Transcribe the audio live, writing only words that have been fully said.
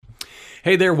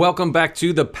Hey there, welcome back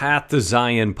to the Path to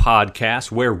Zion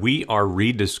podcast, where we are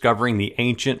rediscovering the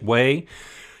ancient way.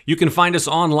 You can find us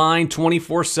online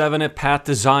 24/7 at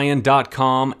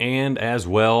pathtozion.com and as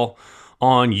well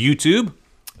on YouTube.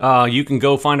 You can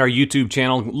go find our YouTube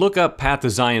channel, look up Path to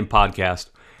Zion podcast,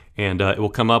 and it will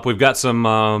come up. We've got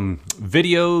some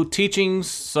video teachings,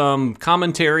 some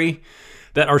commentary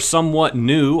that are somewhat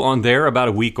new on there, about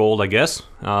a week old, I guess,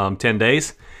 10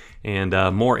 days. And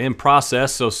more in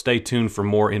process, so stay tuned for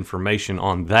more information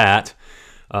on that.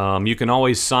 You can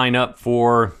always sign up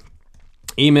for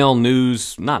email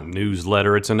not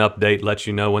newsletter, it's an update, lets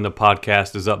you know when the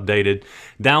podcast is updated.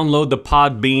 Download the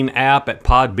Podbean app at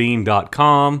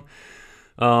podbean.com.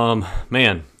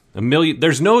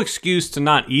 There's no excuse to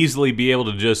not easily be able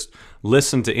to just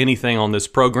listen to anything on this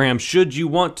program, should you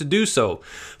want to do so.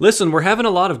 Listen, we're having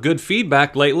a lot of good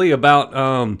feedback lately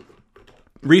about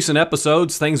recent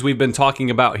episodes, things we've been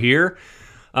talking about here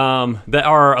that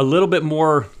are a little bit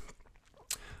more,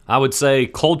 I would say,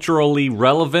 culturally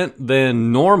relevant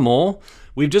than normal.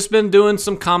 We've just been doing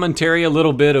some commentary, a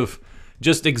little bit of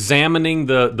just examining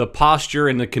the posture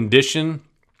and the condition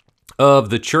of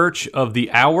the church of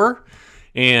the hour,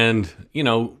 and,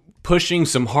 pushing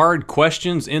some hard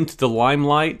questions into the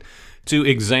limelight to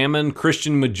examine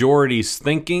Christian majority's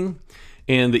thinking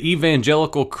and the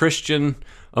evangelical Christian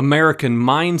American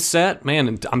mindset.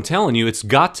 Man, I'm telling you, it's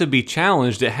got to be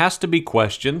challenged. It has to be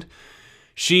questioned.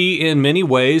 She, in many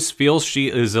ways, feels she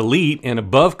is elite and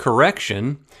above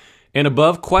correction and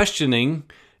above questioning.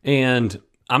 And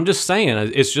I'm just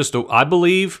saying, I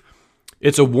believe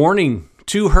it's a warning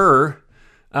to her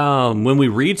when we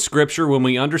read Scripture, when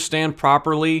we understand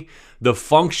properly the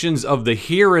functions of the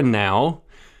here and now,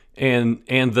 and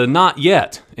the not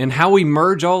yet, and how we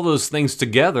merge all those things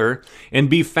together and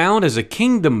be found as a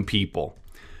kingdom people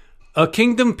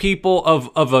of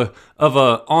a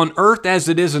on earth as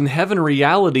it is in heaven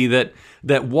reality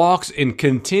that walks in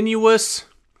continuous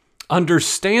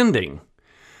understanding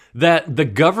that the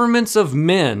governments of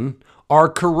men are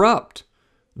corrupt.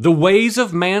 The ways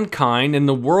of mankind and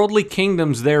the worldly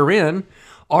kingdoms therein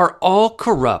are all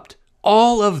corrupt,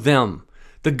 all of them.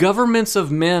 The governments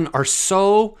of men are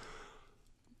so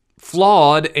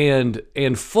flawed and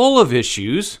full of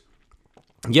issues,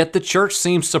 yet the church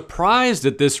seems surprised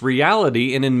at this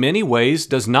reality and in many ways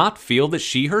does not feel that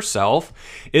she herself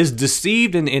is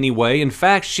deceived in any way. In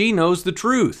fact, she knows the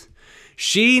truth.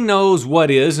 She knows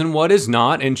what is and what is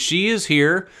not, and she is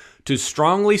here to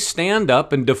strongly stand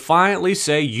up and defiantly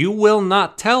say, you will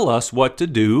not tell us what to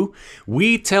do.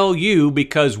 We tell you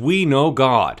because we know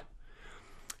God.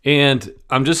 And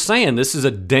I'm just saying, this is a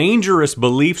dangerous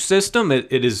belief system.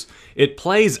 It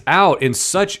plays out in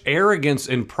such arrogance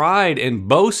and pride and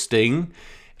boasting.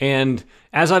 And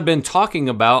as I've been talking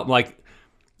about,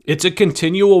 it's a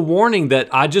continual warning that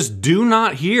I just do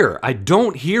not hear. I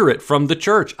don't hear it from the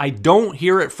church. I don't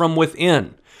hear it from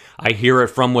within. I hear it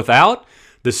from without,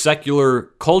 the secular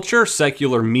culture,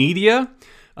 secular media,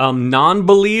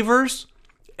 non-believers,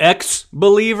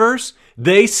 ex-believers.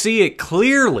 They see it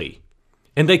clearly.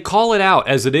 And they call it out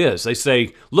as it is. They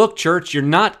say, look, church, you're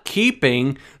not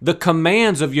keeping the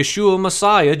commands of Yeshua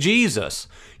Messiah, Jesus.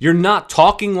 You're not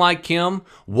talking like him,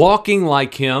 walking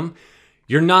like him.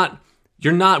 You're not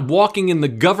walking in the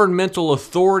governmental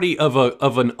authority of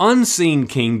an unseen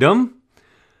kingdom.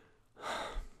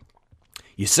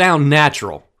 You sound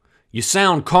natural. You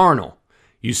sound carnal.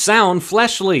 You sound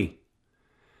fleshly.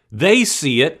 They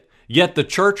see it, yet the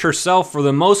church herself, for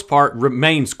the most part,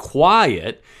 remains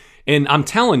quiet. And I'm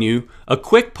telling you, a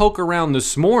quick poke around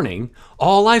this morning,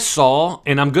 all I saw,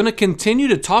 and I'm going to continue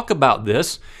to talk about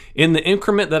this in the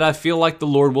increment that I feel like the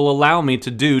Lord will allow me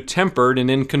to do, tempered and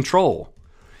in control.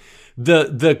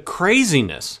 The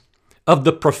craziness of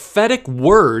the prophetic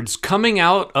words coming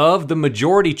out of the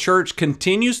majority church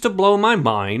continues to blow my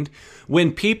mind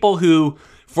when people who,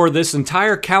 for this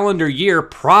entire calendar year,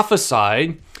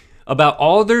 prophesied about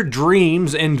all their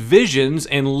dreams and visions,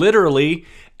 and literally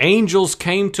angels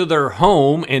came to their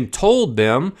home and told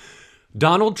them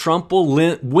Donald Trump will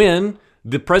win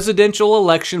the presidential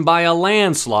election by a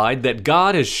landslide, that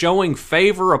God is showing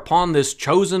favor upon this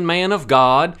chosen man of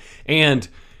God, and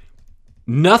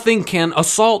nothing can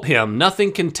assault him.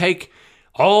 Nothing can take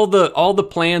all the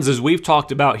plans, as we've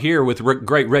talked about here with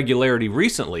great regularity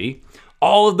recently,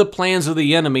 all of the plans of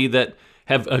the enemy that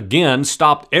have, again,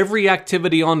 stopped every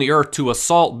activity on the earth to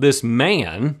assault this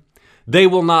man, they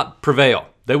will not prevail.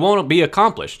 They won't be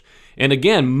accomplished. And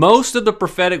again, most of the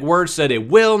prophetic words said it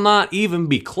will not even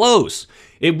be close.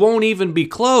 It won't even be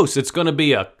close. It's going to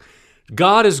be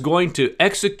God is going to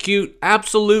execute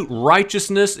absolute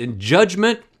righteousness and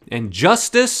judgment and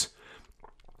justice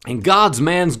and God's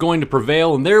man's going to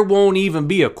prevail, and there won't even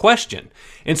be a question.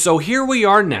 And so here we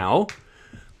are now,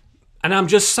 and I'm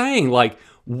just saying, like,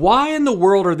 why in the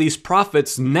world are these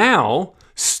prophets now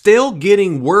still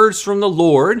getting words from the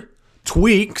Lord,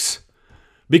 tweaks,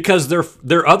 because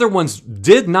their other ones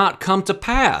did not come to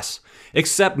pass?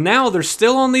 Except now they're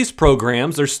still on these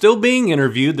programs, they're still being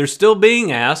interviewed, they're still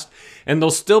being asked, and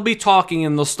they'll still be talking,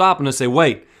 and they'll stop and they'll say,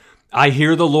 wait, I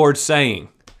hear the Lord saying.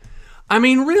 I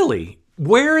mean, really,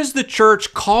 where is the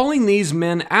church calling these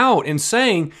men out and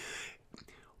saying,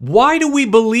 why do we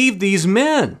believe these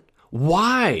men?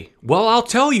 Why? Well, I'll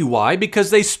tell you why.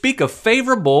 Because they speak a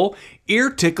favorable,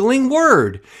 ear-tickling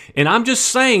word. And I'm just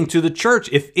saying to the church,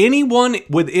 if anyone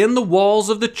within the walls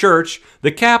of the church,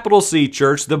 the capital C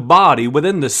church, the body,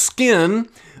 within the skin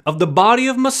of the body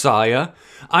of Messiah,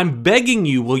 I'm begging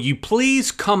you, will you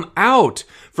please come out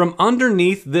from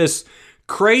underneath this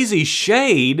crazy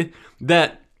shade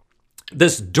that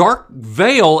this dark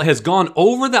veil has gone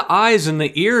over the eyes and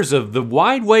the ears of the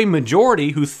wide-way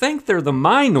majority who think they're the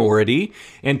minority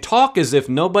and talk as if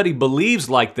nobody believes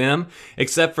like them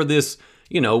except for this,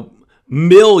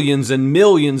 millions and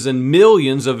millions and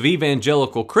millions of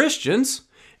evangelical Christians.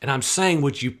 And I'm saying,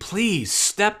 would you please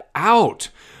step out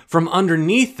from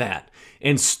underneath that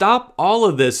and stop all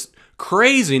of this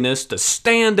craziness to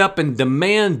stand up and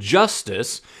demand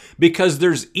justice, because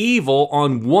there's evil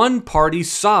on one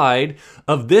party's side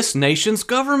of this nation's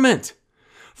government.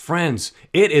 Friends,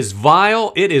 it is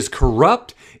vile, it is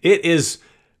corrupt, it is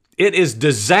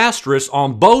disastrous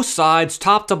on both sides,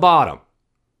 top to bottom.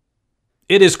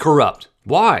 It is corrupt.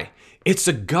 Why? It's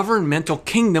a governmental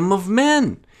kingdom of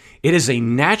men. It is a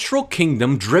natural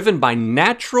kingdom driven by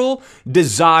natural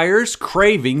desires,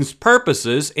 cravings,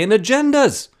 purposes, and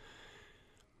agendas.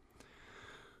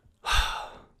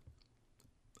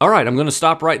 All right, I'm going to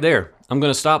stop right there. I'm going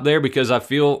to stop there because I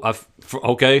feel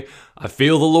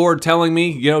the Lord telling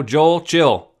me, Joel,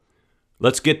 chill.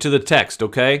 Let's get to the text,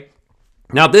 okay?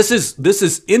 Now, this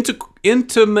is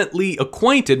intimately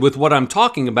acquainted with what I'm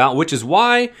talking about, which is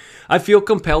why I feel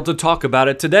compelled to talk about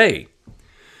it today.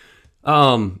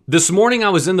 This morning I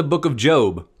was in the book of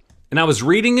Job, and I was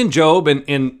reading in Job,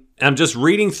 and I'm just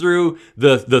reading through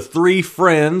the three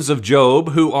friends of Job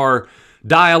who are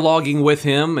dialoguing with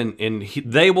him, and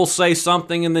they will say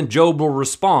something, and then Job will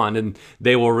respond, and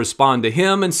they will respond to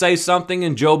him and say something,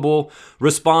 and Job will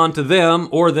respond to them,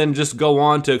 or then just go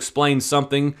on to explain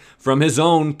something from his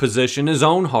own position, his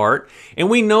own heart. And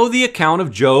we know the account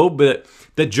of Job, that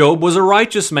Job was a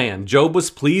righteous man. Job was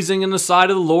pleasing in the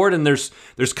sight of the Lord, and there's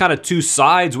kind of two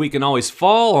sides we can always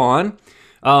fall on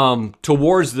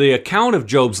towards the account of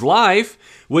Job's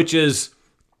life, which is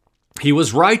he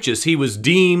was righteous. He was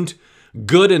deemed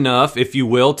good enough, if you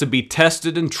will, to be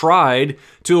tested and tried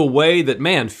to a way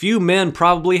that, few men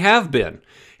probably have been.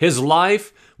 His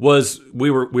life was, we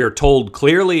are told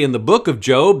clearly in the book of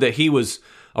Job that he was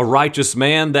a righteous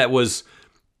man that was,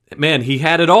 he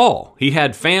had it all. He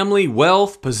had family,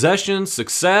 wealth, possessions,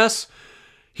 success.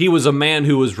 He was a man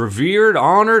who was revered,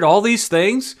 honored, all these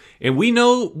things. And we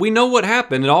know what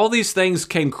happened. And all these things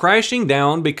came crashing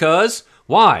down because,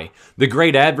 why? The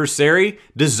great adversary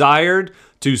desired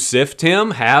to sift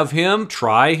him, have him,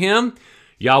 try him.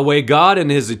 Yahweh God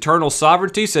in his eternal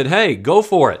sovereignty said, hey, go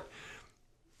for it.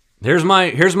 Here's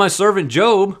my servant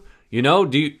Job.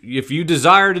 If you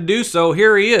desire to do so,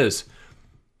 here he is.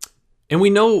 And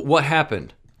we know what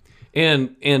happened.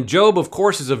 And Job, of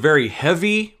course, is a very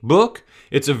heavy book.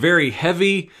 It's a very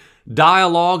heavy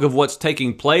dialogue of what's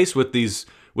taking place with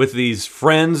these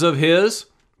friends of his.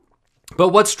 But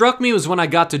what struck me was when I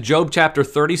got to Job chapter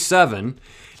 37,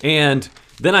 and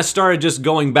then I started just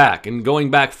going back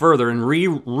further and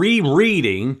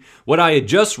rereading what I had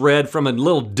just read from a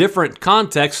little different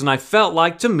context. And I felt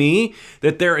like, to me,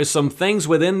 that there is some things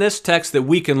within this text that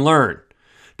we can learn.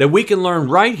 That we can learn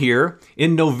right here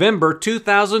in November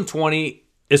 2020,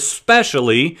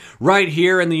 especially right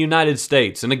here in the United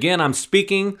States. And again, I'm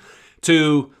speaking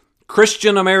to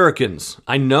Christian Americans.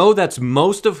 I know that's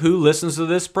most of who listens to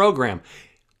this program.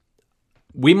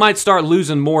 We might start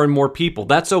losing more and more people.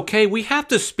 That's okay. We have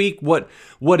to speak what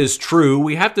is true.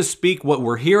 We have to speak what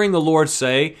we're hearing the Lord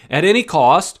say at any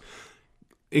cost,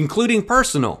 including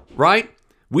personal, right?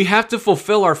 We have to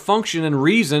fulfill our function and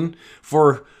reason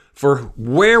for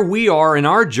where we are in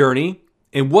our journey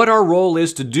and what our role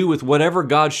is to do with whatever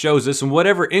God shows us and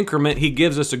whatever increment He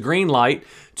gives us a green light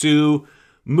to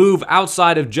move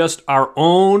outside of just our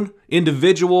own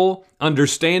individual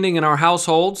understanding in our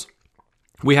households.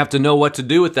 We have to know what to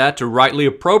do with that to rightly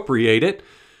appropriate it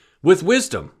with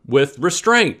wisdom, with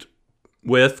restraint,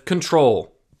 with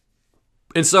control.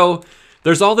 And so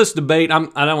there's all this debate. We're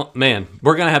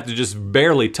going to have to just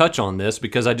barely touch on this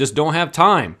because I just don't have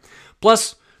time.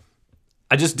 Plus,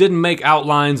 I just didn't make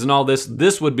outlines and all this.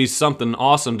 This would be something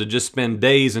awesome to just spend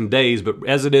days and days. But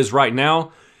as it is right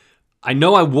now, I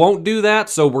know I won't do that.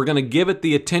 So we're going to give it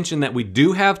the attention that we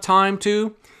do have time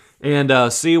to,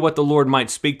 and see what the Lord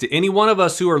might speak to any one of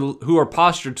us who are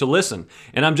postured to listen.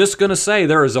 And I'm just going to say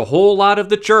there is a whole lot of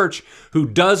the church who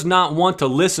does not want to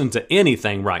listen to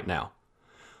anything right now.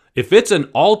 If it's a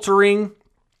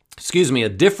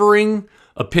differing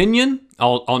opinion,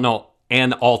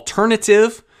 an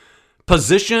alternative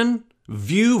position,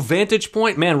 view, vantage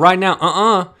point, man, right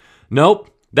now, nope,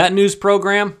 that news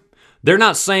program, they're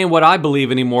not saying what I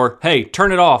believe anymore. Hey,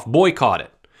 turn it off, boycott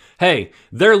it. Hey,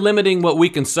 they're limiting what we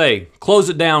can say. Close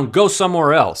it down, go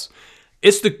somewhere else.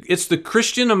 It's the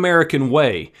Christian American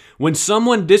way. When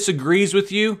someone disagrees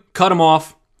with you, cut them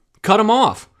off. Cut them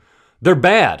off. They're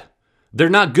bad. They're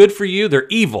not good for you. They're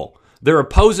evil. They're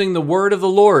opposing the word of the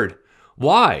Lord.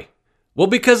 Why? Well,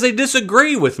 because they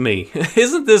disagree with me.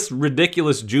 Isn't this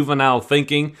ridiculous juvenile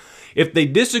thinking? If they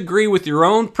disagree with your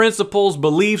own principles,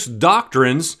 beliefs,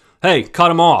 doctrines, hey, cut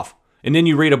them off. And then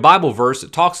you read a Bible verse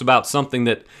that talks about something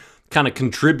that kind of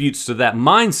contributes to that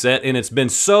mindset, and it's been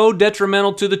so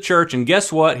detrimental to the church. And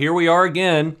guess what? Here we are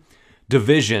again.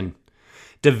 Division.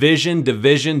 Division,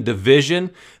 division,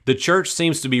 division. The church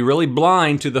seems to be really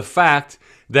blind to the fact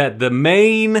that the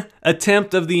main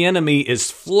attempt of the enemy is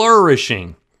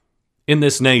flourishing in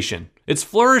this nation. It's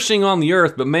flourishing on the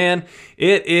earth, but man,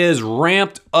 it is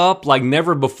ramped up like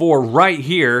never before right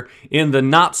here in the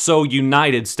not so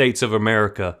United States of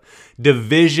America.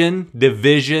 Division,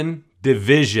 division,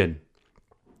 division.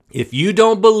 If you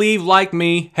don't believe like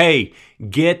me, hey,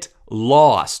 get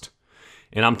lost.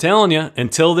 And I'm telling you,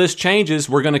 until this changes,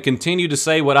 we're going to continue to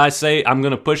say what I say. I'm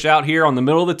going to push out here on the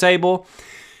middle of the table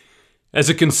as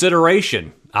a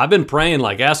consideration. I've been praying,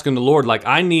 asking the Lord,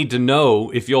 I need to know,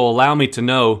 if you'll allow me to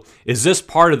know, is this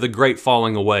part of the great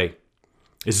falling away?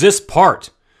 Is this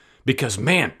part? Because,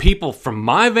 man, people, from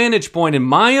my vantage point, in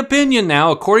my opinion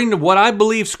now, according to what I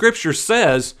believe Scripture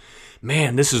says,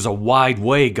 man, this is a wide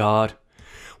way, God.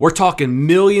 We're talking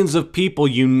millions of people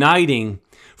uniting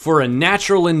for a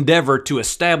natural endeavor to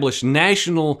establish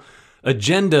national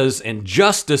agendas and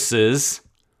justices.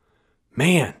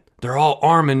 Man, they're all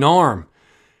arm in arm.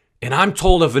 And I'm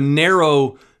told of a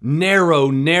narrow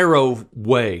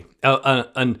way,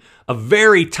 a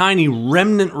very tiny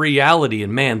remnant reality.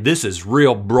 And man, this is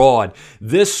real broad.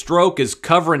 This stroke is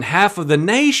covering half of the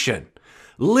nation.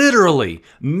 Literally,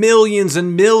 millions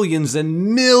and millions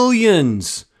and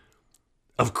millions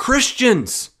of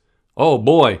Christians. Oh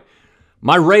boy,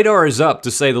 my radar is up,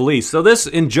 to say the least. So this,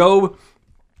 in Job,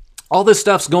 all this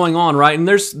stuff's going on, right? And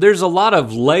there's a lot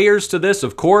of layers to this,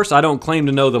 of course. I don't claim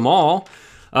to know them all.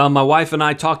 My wife and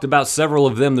I talked about several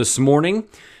of them this morning,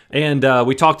 and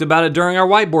we talked about it during our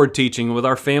whiteboard teaching with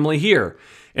our family here.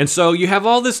 And so you have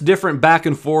all this different back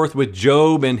and forth with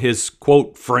Job and his,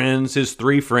 quote, friends, his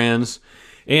three friends.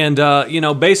 And,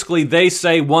 basically they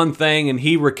say one thing and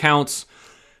he recounts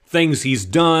things he's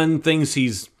done, things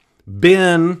he's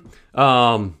been,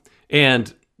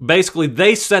 and basically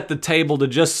they set the table to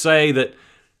just say that,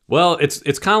 well, it's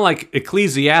kind of like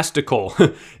ecclesiastical.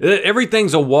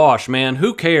 Everything's a wash, man.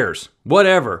 Who cares?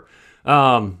 Whatever.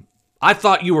 I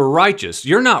thought you were righteous.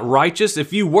 You're not righteous.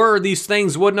 If you were, these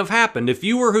things wouldn't have happened. If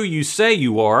you were who you say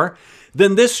you are,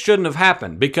 then this shouldn't have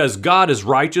happened, because God is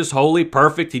righteous, holy,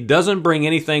 perfect. He doesn't bring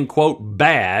anything, quote,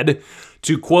 bad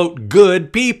to, quote,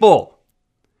 good people.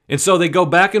 And so they go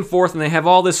back and forth and they have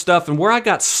all this stuff. And where I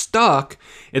got stuck,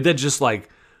 and then just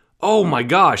oh my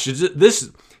gosh, this,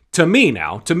 to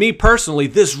me personally,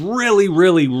 this really,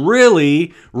 really,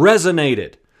 really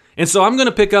resonated. And so I'm going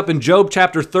to pick up in Job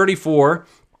chapter 34,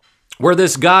 where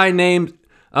this guy named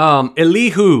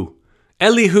Elihu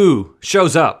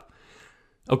shows up.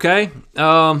 Okay?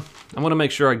 I want to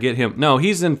make sure I get him. No,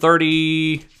 he's in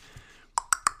 32.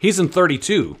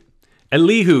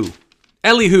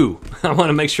 Elihu. I want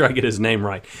to make sure I get his name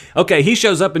right. Okay, he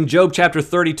shows up in Job chapter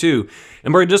 32,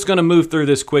 and we're just going to move through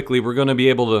this quickly. We're going to be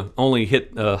able to only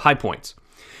hit high points.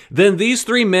 Then these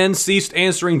three men ceased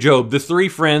answering Job, the three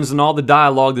friends, and all the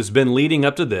dialogue that's been leading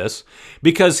up to this,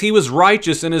 because he was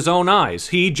righteous in his own eyes,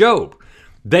 he, Job.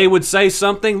 They would say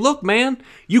something, look, man,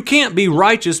 you can't be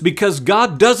righteous because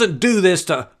God doesn't do this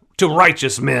to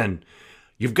righteous men.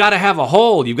 You've got to have a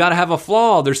hole. You've got to have a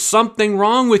flaw. There's something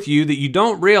wrong with you that you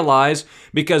don't realize,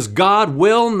 because God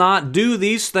will not do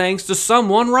these things to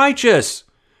someone righteous.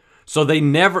 So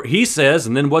he says,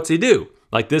 and then what's he do?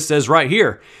 Like this says right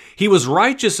here, he was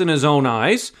righteous in his own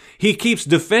eyes. He keeps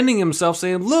defending himself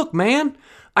saying, look, man,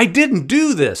 I didn't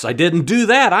do this. I didn't do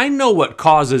that. I know what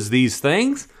causes these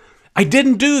things. I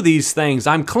didn't do these things.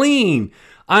 I'm clean.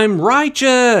 I'm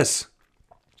righteous.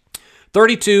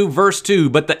 32 verse 2,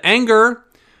 but the anger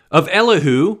of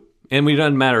Elihu, and it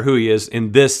doesn't matter who he is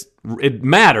in this, it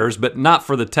matters, but not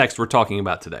for the text we're talking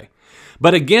about today.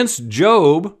 But against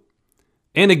Job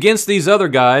and against these other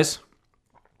guys,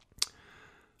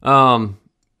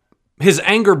 his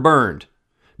anger burned.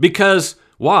 Because,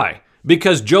 why?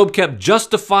 Because Job kept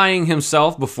justifying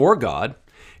himself before God,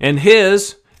 and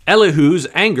Elihu's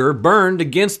anger burned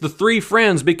against the three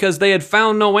friends because they had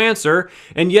found no answer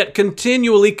and yet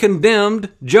continually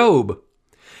condemned Job.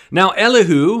 Now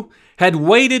Elihu had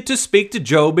waited to speak to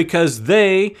Job because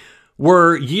they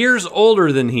were years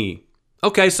older than he.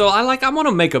 Okay, so I want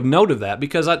to make a note of that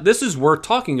because this is worth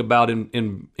talking about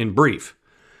in brief.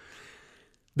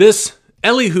 This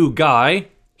Elihu guy,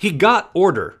 he got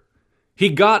order. He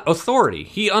got authority.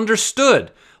 He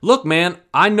understood. Look, man,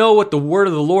 I know what the word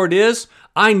of the Lord is.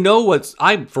 I know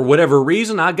for whatever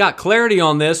reason, I got clarity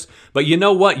on this, but you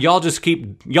know what? Y'all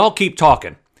keep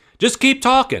talking. Just keep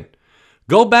talking.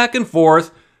 Go back and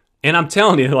forth. And I'm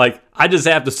telling you, I just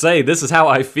have to say, this is how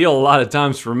I feel a lot of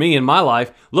times for me in my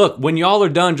life. Look, when y'all are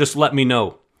done, just let me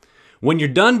know. When you're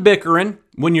done bickering,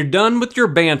 when you're done with your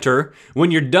banter,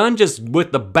 when you're done just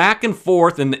with the back and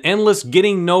forth and the endless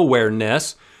getting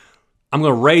nowhere-ness, I'm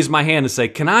going to raise my hand and say,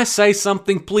 can I say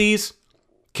something, please?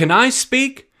 Can I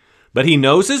speak? But he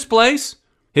knows his place.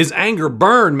 His anger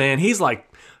burned, man. He's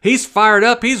fired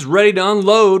up. He's ready to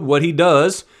unload what he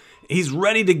does. He's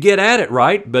ready to get at it,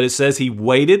 right? But it says he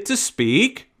waited to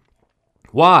speak.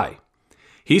 Why?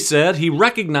 He said he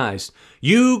recognized,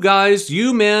 you guys,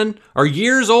 you men are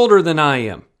years older than I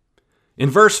am. In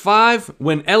verse 5,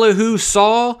 when Elihu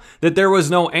saw that there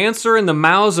was no answer in the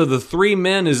mouths of the three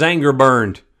men, his anger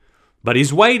burned. But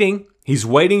he's waiting. He's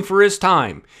waiting for his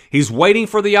time. He's waiting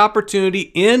for the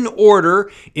opportunity in order,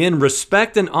 in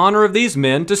respect and honor of these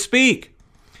men to speak.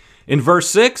 In verse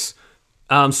 6,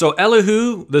 so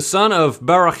Elihu, the son of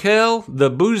Barachel, the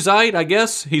Buzite, I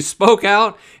guess, he spoke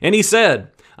out and he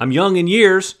said, I'm young in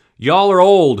years, y'all are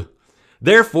old.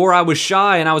 Therefore I was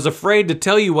shy and I was afraid to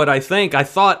tell you what I think. I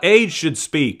thought age should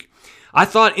speak. I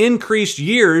thought increased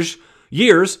years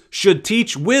should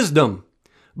teach wisdom.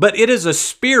 But it is a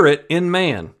spirit in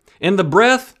man. And the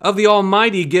breath of the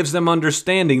Almighty gives them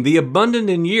understanding. The abundant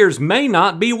in years may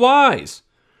not be wise,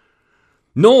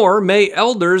 nor may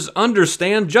elders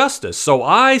understand justice. So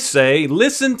I say,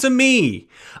 listen to me.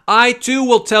 I too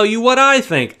will tell you what I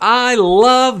think. I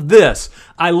love this.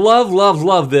 I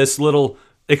love this little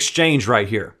exchange right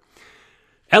here.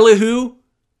 Elihu,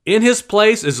 in his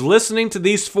place, is listening to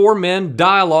these four men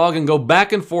dialogue and go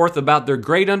back and forth about their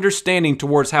great understanding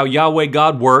towards how Yahweh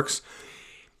God works.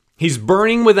 He's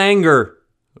burning with anger,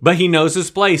 but he knows his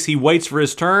place. He waits for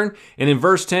his turn. And in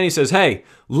verse 10, he says, hey,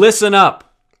 listen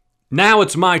up. Now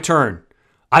it's my turn.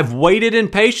 I've waited in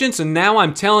patience, and now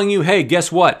I'm telling you, hey,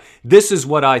 guess what? This is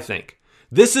what I think.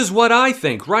 This is what I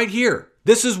think right here.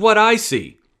 This is what I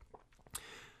see.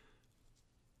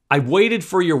 I waited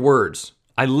for your words.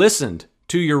 I listened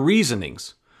to your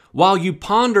reasonings. While you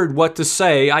pondered what to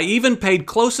say, I even paid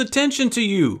close attention to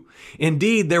you.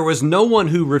 Indeed, there was no one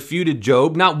who refuted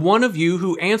Job, not one of you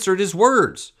who answered his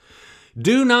words.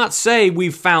 Do not say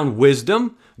we've found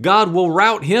wisdom. God will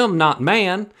rout him, not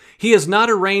man. He has not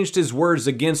arranged his words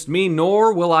against me,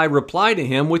 nor will I reply to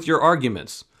him with your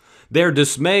arguments. They're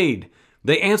dismayed.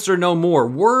 They answer no more.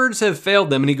 Words have failed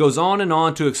them. And he goes on and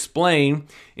on to explain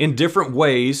in different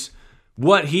ways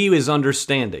what he is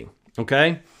understanding.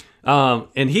 Okay?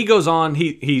 And he goes on,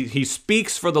 he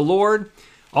speaks for the Lord.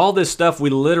 All this stuff, we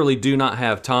literally do not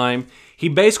have time. He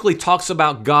basically talks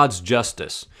about God's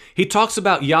justice. He talks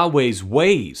about Yahweh's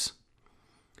ways.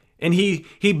 And he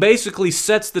basically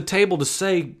sets the table to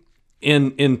say,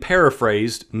 in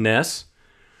paraphrasedness,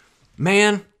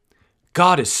 man,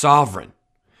 God is sovereign.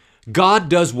 God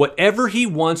does whatever he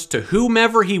wants to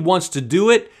whomever he wants to do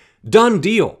it. Done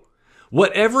deal.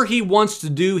 Whatever he wants to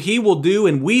do, he will do,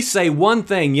 and we say one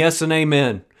thing, yes and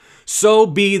amen. So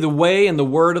be the way and the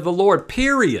word of the Lord,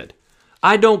 period.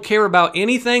 I don't care about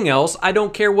anything else. I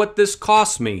don't care what this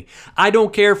costs me. I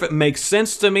don't care if it makes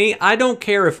sense to me. I don't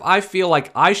care if I feel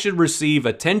like I should receive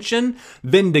attention,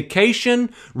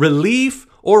 vindication, relief,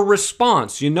 or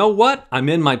response. You know what? I'm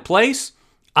in my place.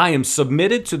 I am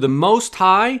submitted to the Most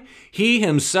High. He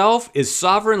himself is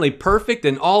sovereignly perfect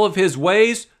in all of his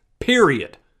ways,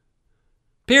 period.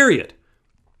 Period.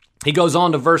 He goes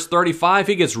on to verse 35.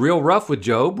 He gets real rough with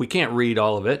Job. We can't read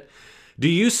all of it. Do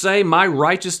you say my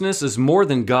righteousness is more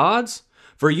than God's?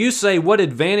 For you say, what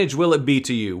advantage will it be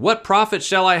to you? What profit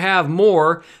shall I have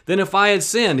more than if I had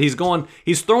sinned? He's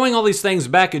throwing all these things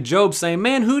back at Job saying,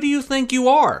 man, who do you think you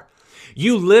are?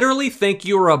 You literally think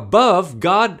you're above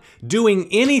God doing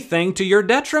anything to your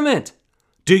detriment.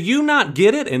 Do you not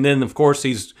get it? And then, of course,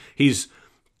 he's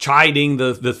chiding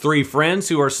the three friends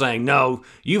who are saying, no,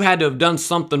 you had to have done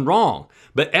something wrong.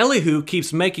 But Elihu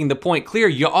keeps making the point clear,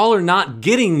 you all are not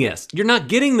getting this. You're not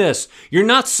getting this. You're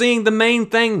not seeing the main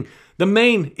thing, the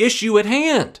main issue at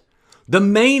hand. The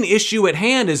main issue at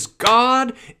hand is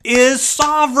God is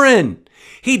sovereign.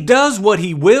 He does what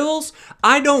he wills.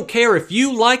 I don't care if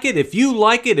you like it, if you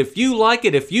like it, if you like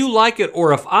it, if you like it,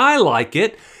 or if I like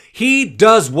it. He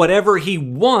does whatever he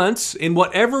wants in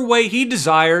whatever way he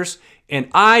desires, and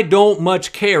I don't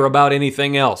much care about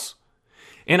anything else.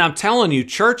 And I'm telling you,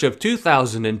 Church of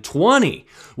 2020,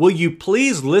 will you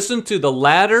please listen to the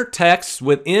latter texts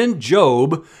within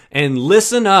Job and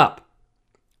listen up?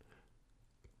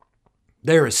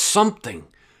 There is something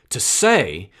to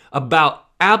say about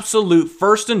absolute,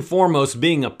 first and foremost,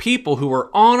 being a people who are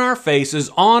on our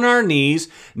faces, on our knees,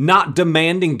 not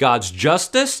demanding God's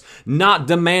justice, not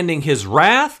demanding his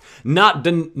wrath, not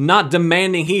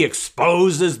demanding he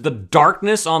exposes the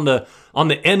darkness on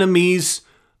the enemies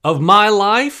of my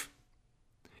life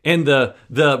and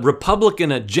the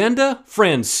Republican agenda.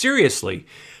 Friends, seriously,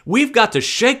 we've got to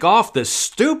shake off this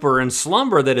stupor and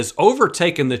slumber that has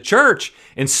overtaken the church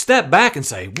and step back and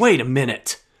say, wait a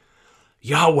minute.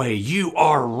 Yahweh, you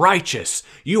are righteous,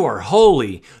 you are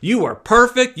holy, you are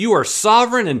perfect, you are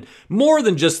sovereign, and more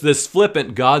than just this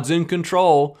flippant God's in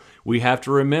control. We have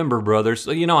to remember, brothers,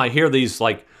 I hear these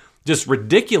just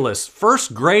ridiculous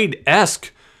first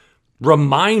grade-esque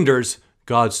reminders.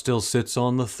 God still sits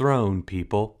on the throne,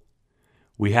 people.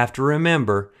 We have to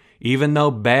remember, even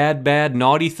though bad,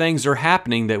 naughty things are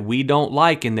happening that we don't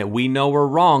like and that we know are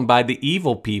wrong by the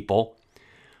evil people,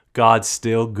 God's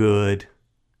still good.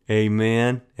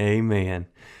 Amen. Amen.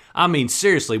 I mean,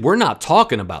 seriously, we're not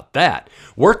talking about that.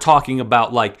 We're talking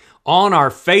about on our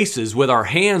faces with our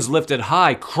hands lifted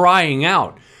high, crying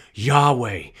out,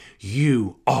 Yahweh,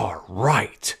 you are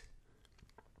right.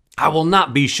 I will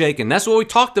not be shaken. That's what we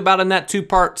talked about in that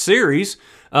 2-part series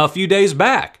a few days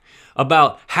back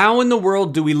about how in the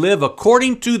world do we live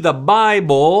according to the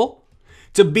Bible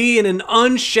to be in an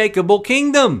unshakable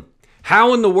kingdom.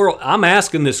 How in the world, I'm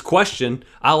asking this question,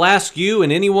 I'll ask you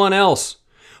and anyone else,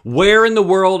 where in the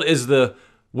world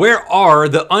where are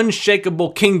the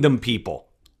unshakable kingdom people?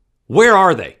 Where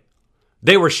are they?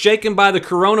 They were shaken by the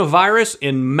coronavirus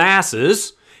in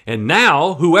masses, and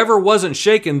now whoever wasn't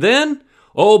shaken then,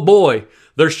 oh boy,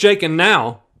 they're shaken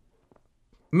now,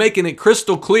 making it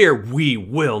crystal clear, we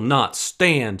will not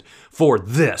stand for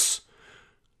this.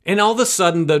 And all of a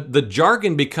sudden, the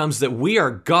jargon becomes that we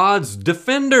are God's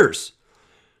defenders.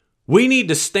 We need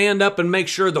to stand up and make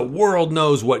sure the world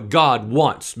knows what God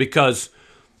wants because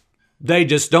they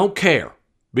just don't care,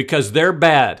 because they're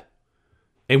bad.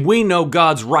 And we know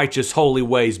God's righteous, holy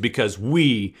ways because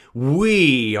we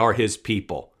are his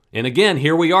people. And again,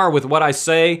 here we are with what I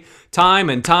say time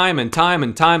and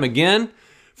time again.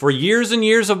 For years and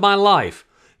years of my life,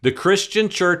 the Christian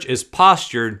church is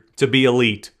postured to be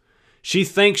elite. She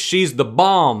thinks she's the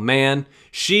bomb, man.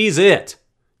 She's it.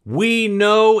 We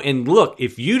know, and look,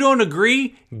 if you don't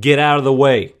agree, get out of the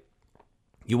way.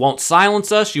 You won't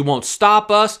silence us. You won't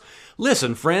stop us.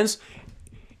 Listen, friends,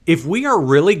 if we are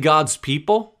really God's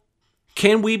people,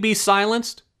 can we be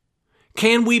silenced?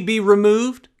 Can we be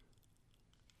removed?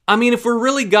 I mean, if we're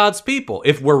really God's people,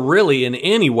 if we're really in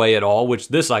any way at all,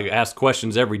 which I ask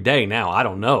questions every day now, I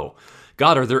don't know.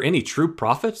 God, are there any true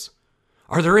prophets?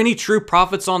 Are there any true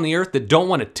prophets on the earth that don't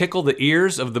want to tickle the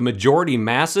ears of the majority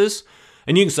masses?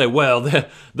 And you can say, well,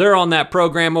 they're on that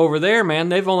program over there, man.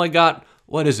 They've only got,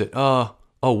 what is it? Oh,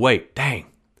 wait, dang.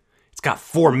 It's got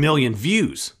 4 million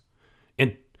views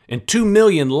and 2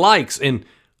 million likes. And,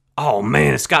 oh,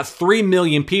 man, it's got 3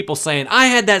 million people saying, I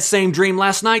had that same dream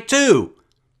last night, too.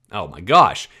 Oh, my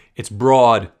gosh. It's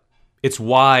broad. It's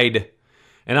wide.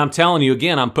 And I'm telling you,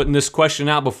 again, I'm putting this question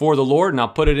out before the Lord, and I'll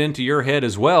put it into your head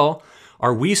as well.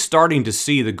 Are we starting to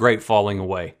see the great falling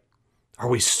away? Are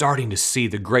we starting to see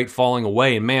the great falling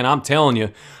away? And man, I'm telling you,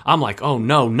 I'm like, oh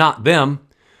no, not them.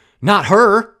 Not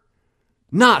her.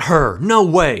 Not her. No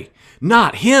way.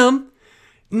 Not him.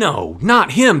 No,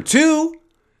 not him too.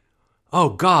 Oh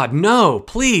God, no,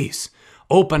 please.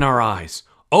 Open our eyes.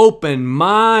 Open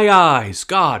my eyes.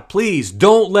 God, please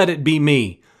don't let it be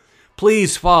me.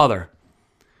 Please, Father.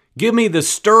 Give me the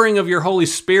stirring of your Holy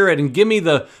Spirit and give me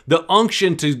the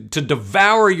unction to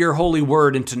devour your holy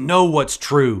word and to know what's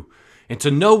true and to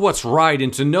know what's right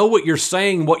and to know what you're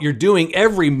saying, what you're doing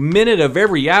every minute of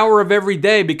every hour of every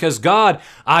day, because God,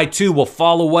 I too will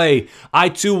fall away. I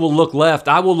too will look left.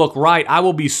 I will look right. I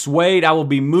will be swayed. I will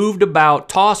be moved about,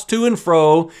 tossed to and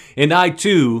fro, and I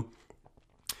too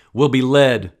will be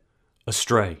led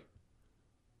astray,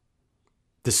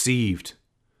 deceived.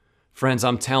 Friends,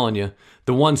 I'm telling you,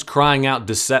 the ones crying out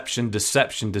deception,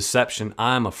 deception, deception,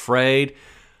 I'm afraid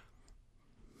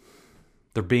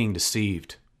they're being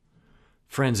deceived.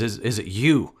 Friends, is it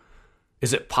you?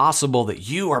 Is it possible that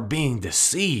you are being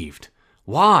deceived?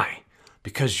 Why?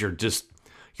 Because you're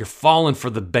falling for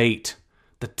the bait,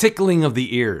 the tickling of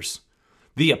the ears,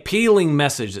 the appealing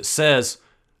message that says,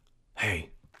 hey,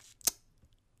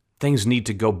 things need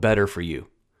to go better for you.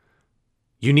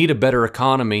 You need a better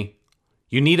economy.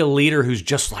 You need a leader who's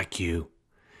just like you.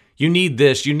 You need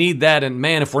this, you need that, and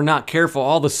man, if we're not careful,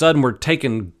 all of a sudden we're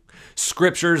taking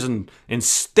scriptures and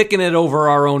sticking it over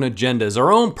our own agendas,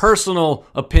 our own personal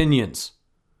opinions.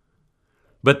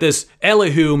 But this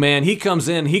Elihu, man, he comes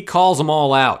in, he calls them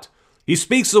all out. He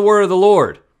speaks the word of the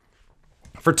Lord.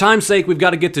 For time's sake, we've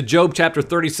got to get to Job chapter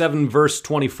 37, verse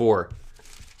 24.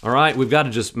 All right, we've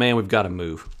got to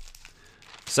move.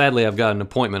 Sadly, I've got an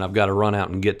appointment I've got to run out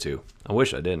and get to. I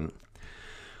wish I didn't.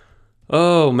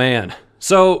 Oh, man.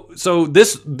 So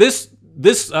this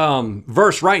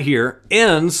verse right here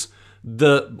ends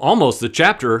the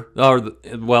chapter,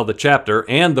 the chapter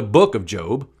and the book of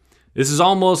Job. This is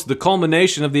almost the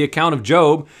culmination of the account of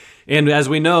Job. And as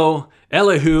we know,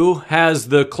 Elihu has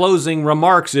the closing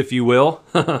remarks, if you will.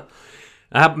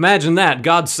 Imagine that.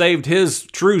 God saved his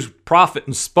true prophet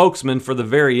and spokesman for the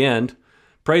very end.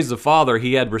 Praise the Father,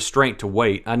 he had restraint to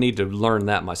wait. I need to learn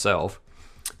that myself.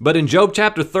 But in Job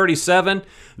chapter 37,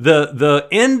 the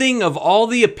ending of all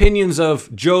the opinions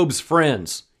of Job's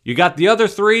friends. You got the other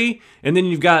three, and then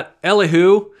you've got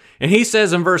Elihu, and he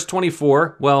says in verse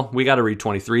 24, well, we got to read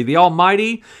 23, the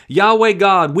Almighty, Yahweh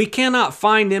God, we cannot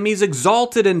find him. He's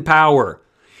exalted in power.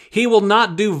 He will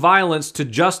not do violence to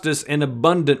justice and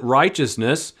abundant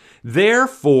righteousness.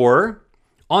 Therefore,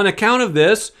 on account of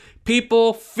this,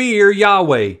 people fear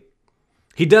Yahweh.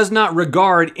 He does not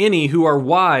regard any who are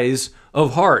wise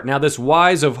of heart. Now, this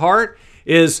wise of heart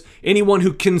is anyone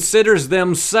who considers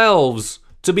themselves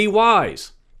to be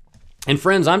wise. And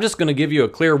friends, I'm just going to give you a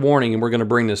clear warning, and we're going to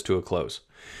bring this to a close.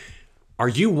 Are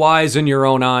you wise in your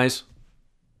own eyes?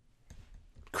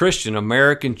 Christian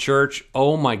American church,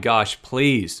 oh my gosh,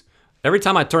 please. Every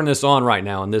time I turn this on right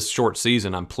now in this short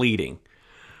season, I'm pleading.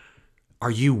 Are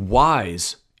you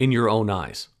wise in your own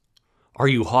eyes? Are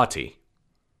you haughty?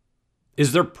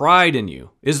 Is there pride in you?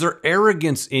 Is there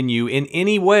arrogance in you in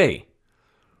any way?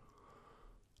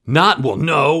 Not, well,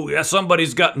 no,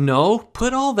 somebody's got, no.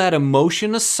 Put all that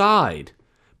emotion aside.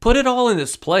 Put it all in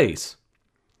its place.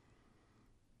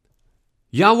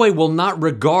 Yahweh will not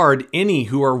regard any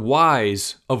who are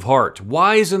wise of heart,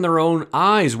 wise in their own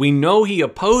eyes. We know he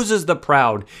opposes the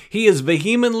proud. He is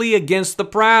vehemently against the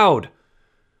proud.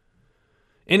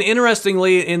 And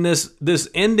interestingly, in this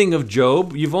ending of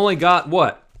Job, you've only got,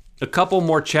 what? A couple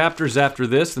more chapters after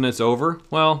this and it's over?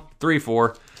 Well, 3,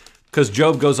 4. Because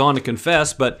Job goes on to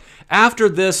confess, but after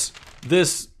this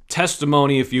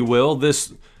testimony, if you will,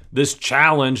 this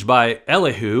challenge by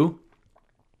Elihu,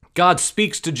 God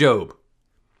speaks to Job.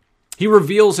 He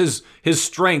reveals his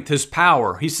strength, his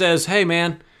power. He says, hey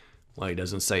man, well, he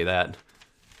doesn't say that.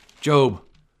 Job,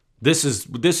 this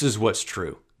is what's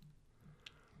true.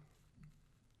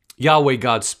 Yahweh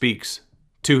God speaks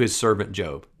to his servant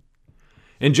Job.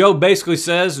 And Job basically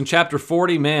says in chapter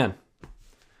 40, man,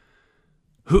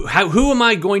 who am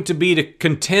I going to be to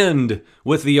contend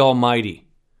with the Almighty?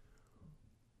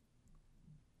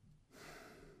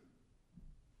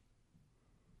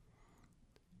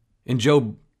 And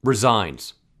Job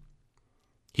resigns.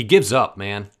 He gives up,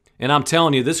 man. And I'm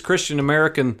telling you, this Christian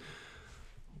American,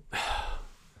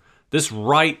 this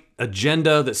right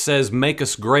agenda that says make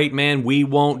us great, man, we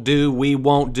won't do,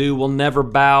 we'll never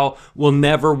bow, we'll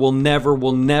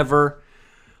never.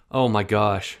 Oh my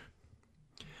gosh.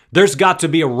 There's got to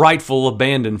be a rightful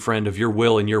abandon, friend, of your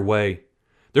will and your way.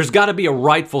 There's got to be a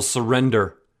rightful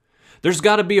surrender. There's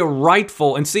got to be a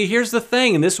rightful, and see, here's the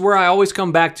thing, and this is where I always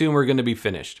come back to and we're going to be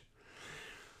finished.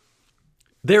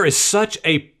 There is such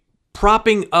a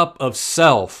propping up of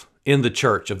self in the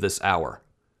church of this hour.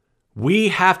 We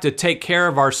have to take care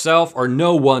of ourselves or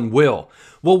no one will.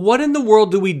 Well, what in the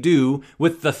world do we do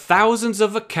with the thousands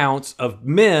of accounts of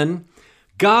men,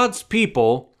 God's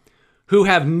people, who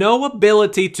have no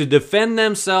ability to defend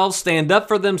themselves, stand up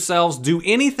for themselves, do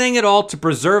anything at all to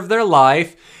preserve their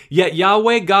life, yet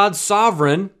Yahweh, God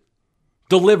sovereign,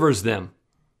 delivers them.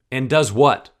 And does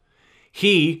what?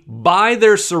 He, by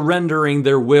their surrendering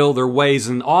their will, their ways,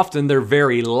 and often their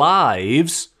very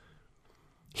lives,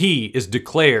 he is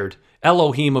declared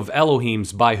Elohim of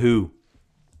Elohims by who?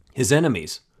 His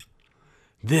enemies.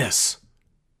 This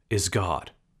is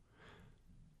God.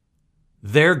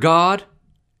 Their God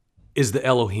is the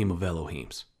Elohim of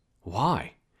Elohims.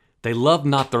 Why? They loved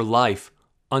not their life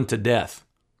unto death.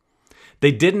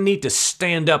 They didn't need to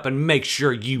stand up and make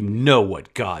sure you know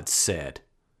what God said.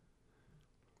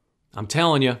 I'm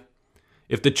telling you,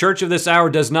 if the church of this hour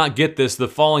does not get this, the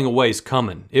falling away is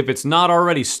coming. If it's not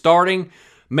already starting,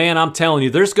 man, I'm telling you,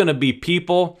 there's going to be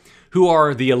people who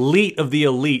are the elite of the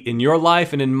elite in your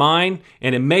life and in mine,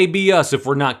 and it may be us if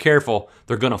we're not careful.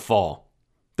 They're going to fall.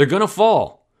 They're going to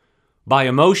fall by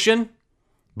emotion,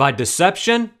 by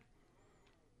deception,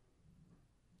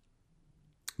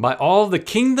 by all the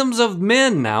kingdoms of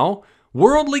men now,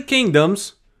 worldly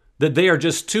kingdoms, that they are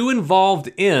just too involved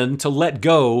in to let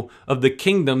go of the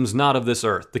kingdoms not of this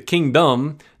earth. The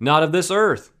kingdom not of this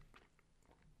earth.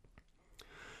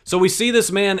 So we see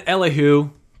this man Elihu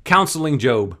counseling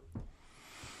Job.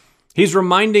 He's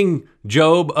reminding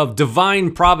Job of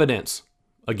divine providence.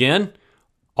 Again,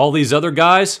 all these other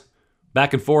guys,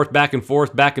 back and forth, back and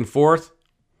forth, back and forth.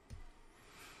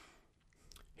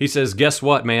 He says, guess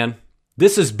what, man?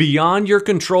 This is beyond your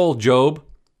control, Job.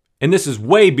 And this is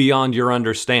way beyond your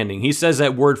understanding. He says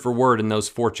that word for word in those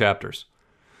 4 chapters.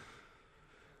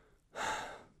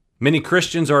 Many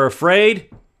Christians are afraid.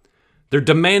 They're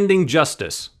demanding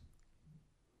justice.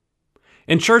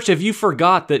 And church, if you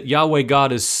forgot that Yahweh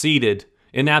God is seated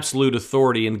in absolute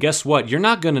authority, and guess what? You're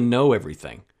not going to know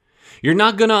everything. You're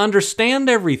not going to understand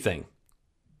everything.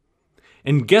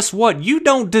 And guess what? You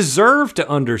don't deserve to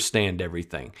understand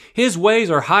everything. His ways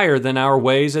are higher than our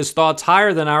ways, his thoughts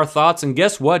higher than our thoughts. And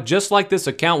guess what? Just like this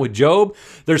account with Job,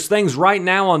 there's things right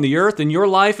now on the earth in your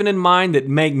life and in mine that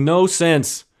make no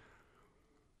sense.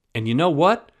 And you know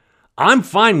what? I'm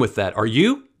fine with that. Are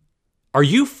you? Are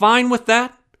you fine with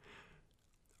that?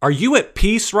 Are you at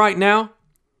peace right now?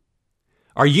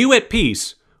 Are you at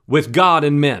peace with God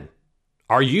and men?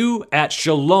 Are you at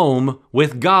shalom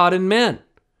with God and men?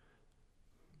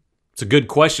 It's a good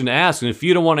question to ask, and if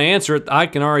you don't want to answer it, I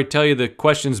can already tell you the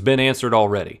question's been answered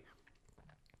already.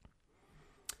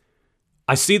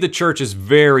 I see the church as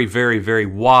very, very, very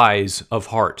wise of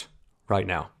heart right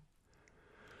now.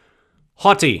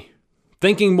 Haughty,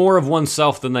 thinking more of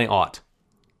oneself than they ought.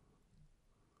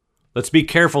 Let's be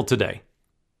careful today.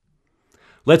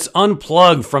 Let's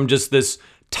unplug from just this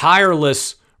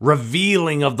tireless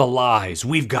revealing of the lies.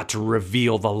 We've got to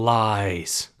reveal the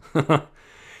lies.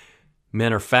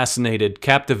 Men are fascinated,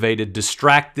 captivated,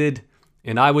 distracted,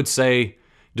 and I would say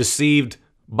deceived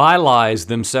by lies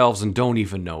themselves and don't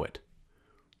even know it.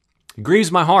 It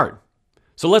grieves my heart.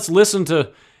 So let's listen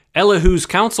to Elihu's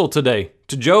counsel today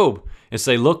to Job and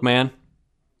say, look, man,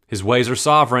 his ways are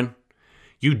sovereign.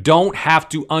 You don't have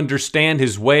to understand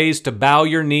his ways to bow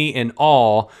your knee in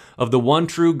awe of the one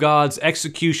true God's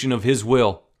execution of his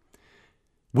will.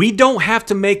 We don't have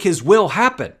to make his will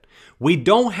happen. We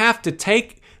don't have to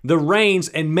take the reins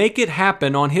and make it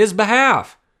happen on his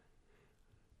behalf.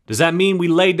 Does that mean we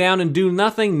lay down and do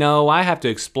nothing? No, I have to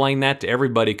explain that to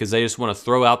everybody because they just want to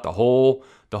throw out the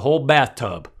whole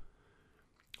bathtub.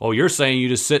 Oh, you're saying you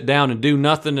just sit down and do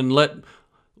nothing and let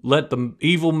the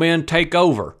evil men take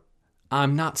over.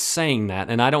 I'm not saying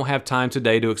that, and I don't have time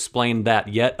today to explain that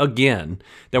yet again,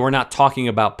 that we're not talking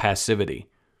about passivity.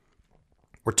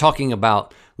 We're talking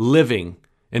about living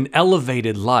an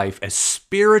elevated life as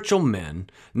spiritual men,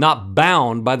 not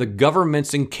bound by the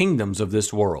governments and kingdoms of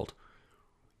this world.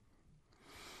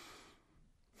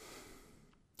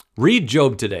 Read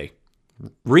Job today.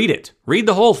 Read it. Read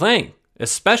the whole thing,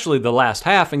 especially the last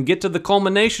half, and get to the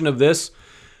culmination of this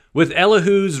with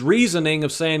Elihu's reasoning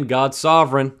of saying God's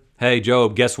sovereign. Hey,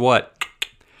 Job, guess what?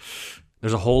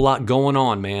 There's a whole lot going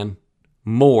on, man.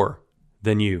 More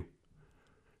than you.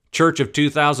 Church of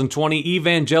 2020,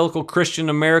 evangelical Christian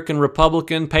American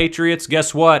Republican patriots,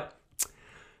 guess what?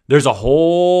 There's a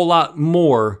whole lot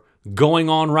more going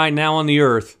on right now on the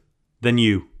earth than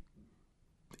you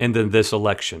and than this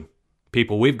election.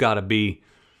 People, we've got to be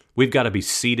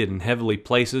seated in heavenly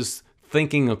places,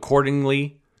 thinking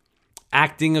accordingly,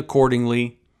 acting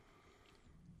accordingly,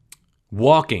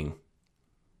 walking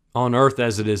on earth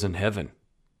as it is in heaven,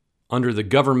 under the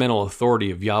governmental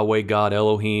authority of Yahweh God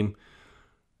Elohim,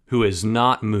 who is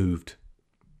not moved.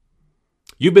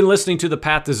 You've been listening to the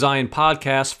Path to Zion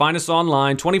podcast. Find us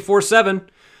online 24/7,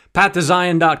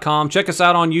 pathtozion.com. Check us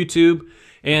out on YouTube.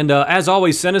 And as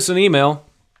always, send us an email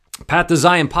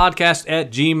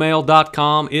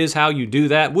PathToZionPodcast@gmail.com is how you do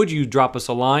that. Would you drop us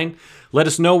a line? Let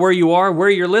us know where you are, where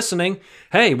you're listening.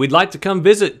 Hey, we'd like to come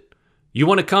visit. You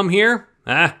want to come here?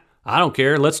 I don't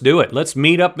care. Let's do it. Let's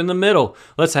meet up in the middle.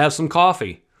 Let's have some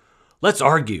coffee. Let's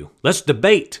argue. Let's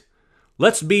debate.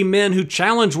 Let's be men who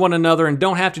challenge one another and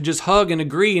don't have to just hug and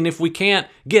agree. And if we can't,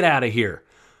 get out of here.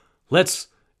 Let's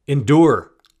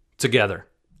endure together.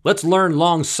 Let's learn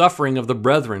long suffering of the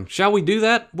brethren. Shall we do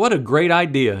that? What a great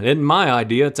idea. It isn't my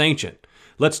idea. It's ancient.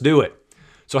 Let's do it.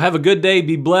 So have a good day.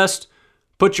 Be blessed.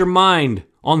 Put your mind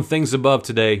on things above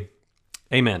today.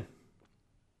 Amen.